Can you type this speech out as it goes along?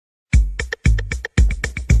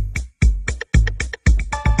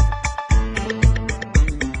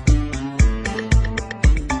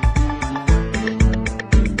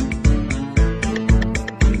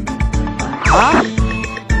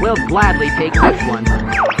definitely take this one.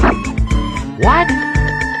 What?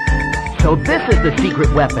 So this is the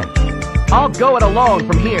secret weapon. I'll go it alone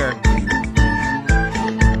from here.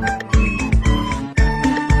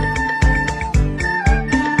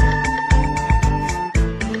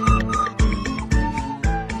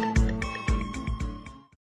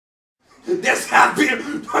 That's not me.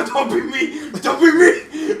 Don't be me. Don't be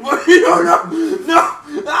me. No. No.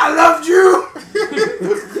 I loved you.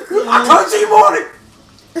 I can't see morning.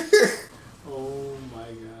 Oh my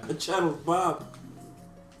god. The channel's Bob.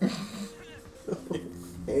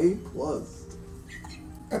 A+.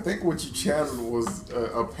 I think what you channeled was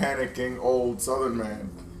a panicking old Southern man.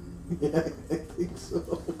 Yeah, I think so.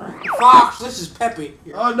 Fox, this is Peppy.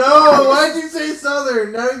 Oh no! Why'd you say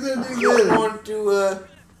Southern? Now he's gonna do I just this. want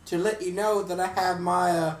to let you know that I have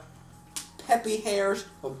my Peppy Hare's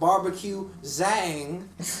BBQ Zang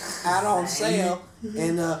out on sale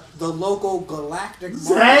in the local galactic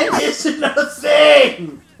Zang isn't a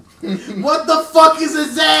thing! What the fuck is a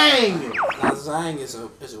Zang? Now, Zang is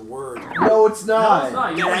a word. No, it's not. No, it's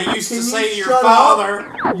not. Yeah, I used to Can say you to your shut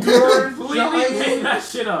father. You're a Completely made giant. that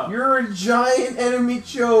shit up. You're a giant enemy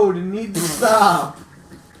chode and need to stop.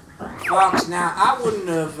 Fox, now I wouldn't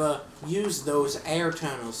have used those air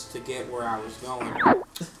tunnels to get where I was going.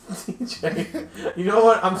 DJ, you know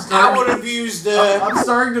what? I'm I starting. would have used I'm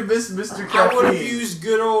starting to miss Mr. I would have Caffeine. used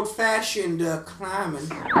good old fashioned climbing.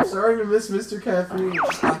 I'm starting to miss Mr. Caffeine.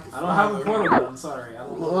 Just like I don't have a portal gun, sorry. I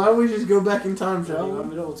don't know. Why don't we just go back in time, shall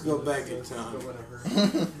we? Let's go back in time. Whatever.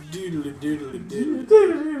 Doodly doodly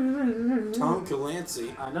doodly. Tom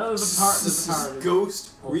Clancy. I know there's a part.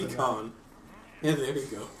 Ghost Open Recon. Yeah, there you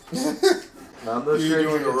go. I'm not You're sure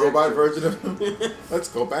doing a you're robot addicted. version of him. Let's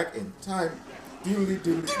go back in time. Doodly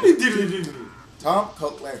doodly. Doodly doodly doodly. Tom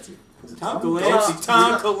Clancy. Tom Clancy.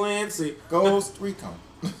 Tom Clancy. Ghost Recon.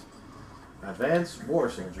 Advanced War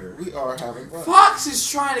Soldier. We are having fun. Fox is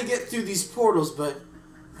trying to get through these portals, but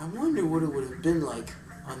I wonder what it would have been like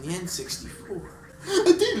on the N64.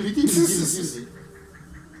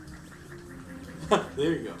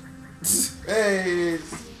 There you go. Hey,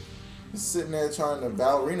 sitting there trying to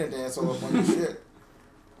ballerina dance all up on your shit.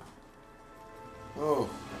 Oh,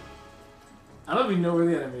 I don't even know where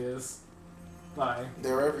the enemy is. Bye.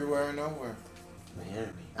 they're everywhere and nowhere. My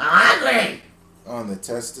enemy. Hungry! On the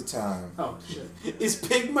test of time. Oh shit. Is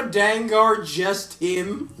Pigma Dangar just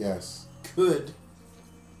him? Yes. Good.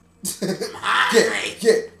 Get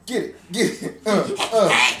it.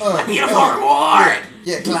 I need a reward!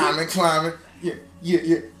 Yeah, climbing. Yeah.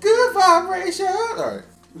 Good vibration. All right.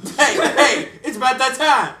 Hey, it's about that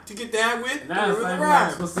time to get down with And that's the not even where I'm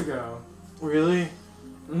rhyme. supposed to go. Really?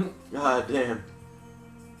 Mhm. God damn.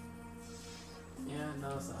 Yeah, no,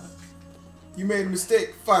 it's not. You made a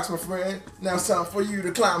mistake, Fox, my friend. Now it's time for you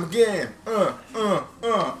to climb again. Feel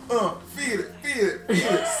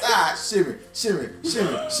it. Side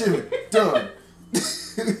shimmy. Done.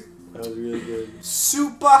 That was really good.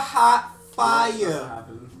 Super hot That's fire. what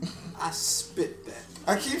happened. I spit that.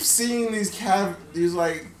 I keep seeing these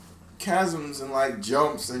like chasms and like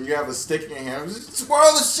jumps, and you have a stick in your hand. Just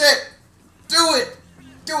swirl the shit. Do it,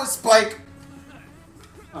 Spike.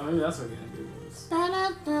 Oh, maybe that's what the enemy was.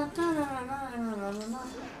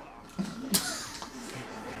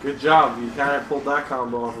 Good job. You kind of pulled that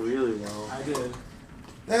combo off really well. I did.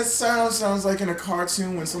 That sounds like in a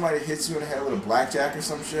cartoon when somebody hits you in the head with a blackjack or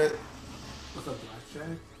some shit. What's a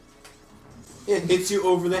blackjack? It hits you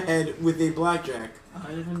over the head with a blackjack.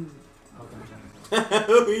 I even. Okay.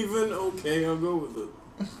 Even okay, I'll go with it.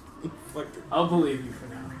 Fuck it. I'll believe you for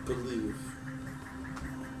now. Believe.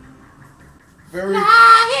 Very.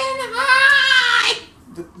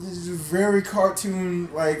 This is very cartoon,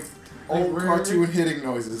 like old where- cartoon hitting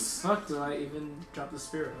noises. Fuck, do I even drop the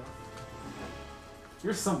spirit off?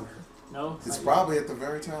 You're somewhere. No? It's Not probably at the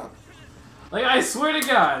very top. yet. Like, I swear to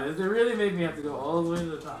God, they really made me have to go all the way to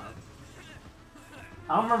the top.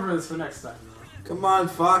 I'll remember this for next time, though. Come on,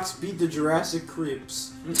 Fox, beat the Jurassic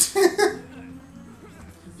creeps.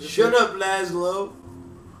 Shut up, Laszlo.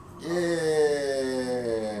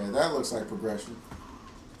 Yeah, that looks like progression.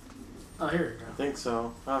 Oh, here we I go. think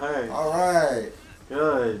so. Oh, hey. All right,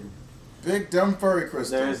 Good. big dumb furry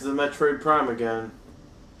crystal. There's the Metroid Prime again.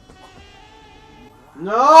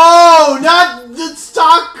 No! Not the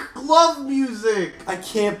stock glove music! I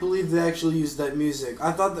can't believe they actually used that music.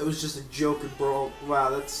 I thought that was just a joke, bro. Wow,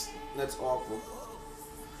 that's awful.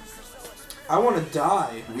 I want to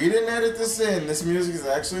die. We didn't edit this in. This music is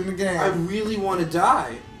actually in the game. I really want to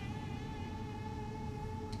die.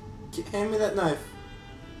 Hand me that knife.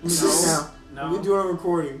 Let me do it now. No. Let me do it on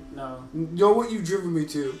recording. No. Know what you've driven me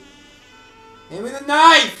to. Hand me the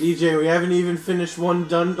knife! DJ, we haven't even finished one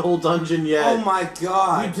whole dungeon yet. Oh my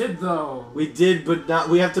god. We did though. We did, but not.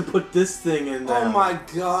 We have to put this thing in there. Oh my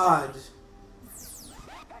god.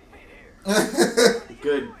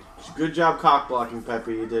 Good job cock blocking,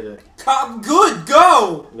 Peppy. You did it. Good,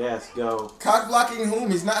 go! Yes, go. Cock blocking whom?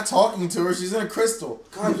 He's not talking to her. She's in a crystal.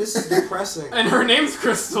 God, this is depressing. And her name's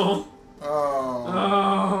Crystal.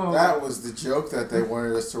 Oh. That was the joke that they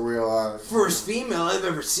wanted us to realize. First female I've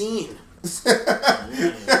ever seen.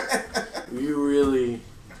 You really.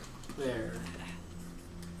 There.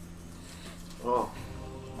 Oh.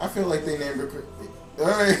 I feel like they named her.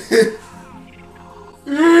 Alright.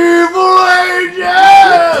 Evil Angel!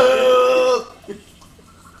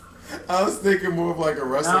 I was thinking more of like a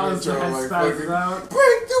wrestling intro, like fucking out.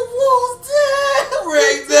 break the walls down,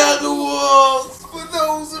 break down the walls for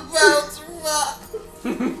those about to rock.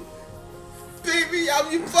 Baby,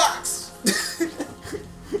 I'm your box.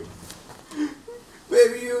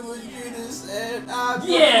 Baby, you're the cutest and I'm the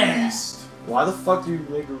least. Why the fuck do you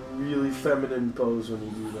make a really feminine pose when you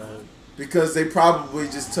do that? Because they probably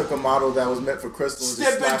just took a model that was meant for Crystal and just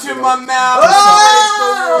Step slapped into it my up. mouth.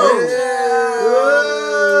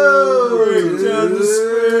 Break down the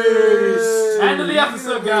space. End of the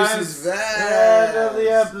episode, guys. End of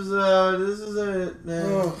the episode. This is it, man.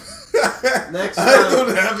 Oh. Next I time.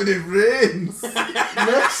 don't have any friends.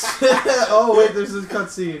 Next. Oh wait, there's this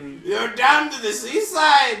cutscene. You're down to the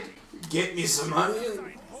seaside. Get me some onions.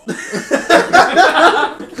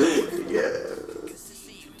 Yeah.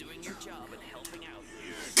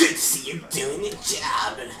 Good to see you doing your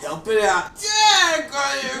job and helping out. Yeah,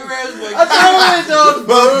 call your respect. I don't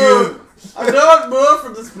move. I don't move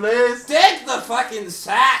from this place. Take the fucking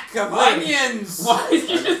sack of onions. Why did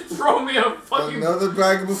you just throw me a fucking Another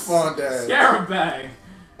bag of Fondant. scarab bag?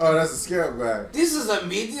 Oh, that's a scarab bag. This is a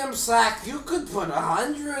medium sack. You could put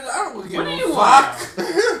 100. I don't give What do a you fuck.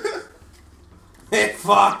 want? Hey,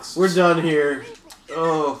 fucks. We're done here.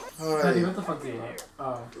 Oh. Teddy, what the fuck do you want?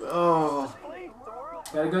 Oh. Oh.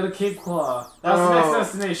 Gotta go to Cape Claw. That's the next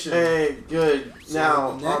destination. Hey, good. So Now,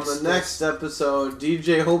 on the next episode,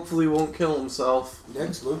 DJ hopefully won't kill himself.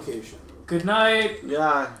 Next location. Good night.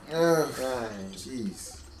 Yeah. Ugh. Yeah.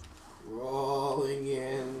 Jeez. Rolling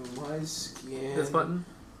in my skin. This button.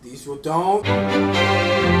 These will don't.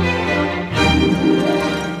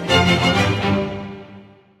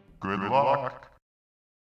 Good luck.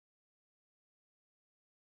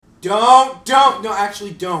 Don't. No,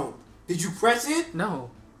 actually don't. Did you press it?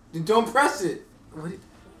 No. Then don't press it. What do,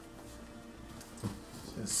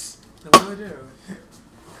 Just, what do I do?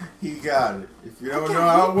 he got it. If you don't know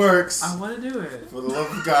how it works, I want to do it. for the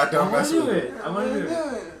love of God, I don't want mess to do with it. it. I want to do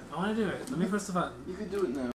it. I want to do it. Let me press the button. You can do it now.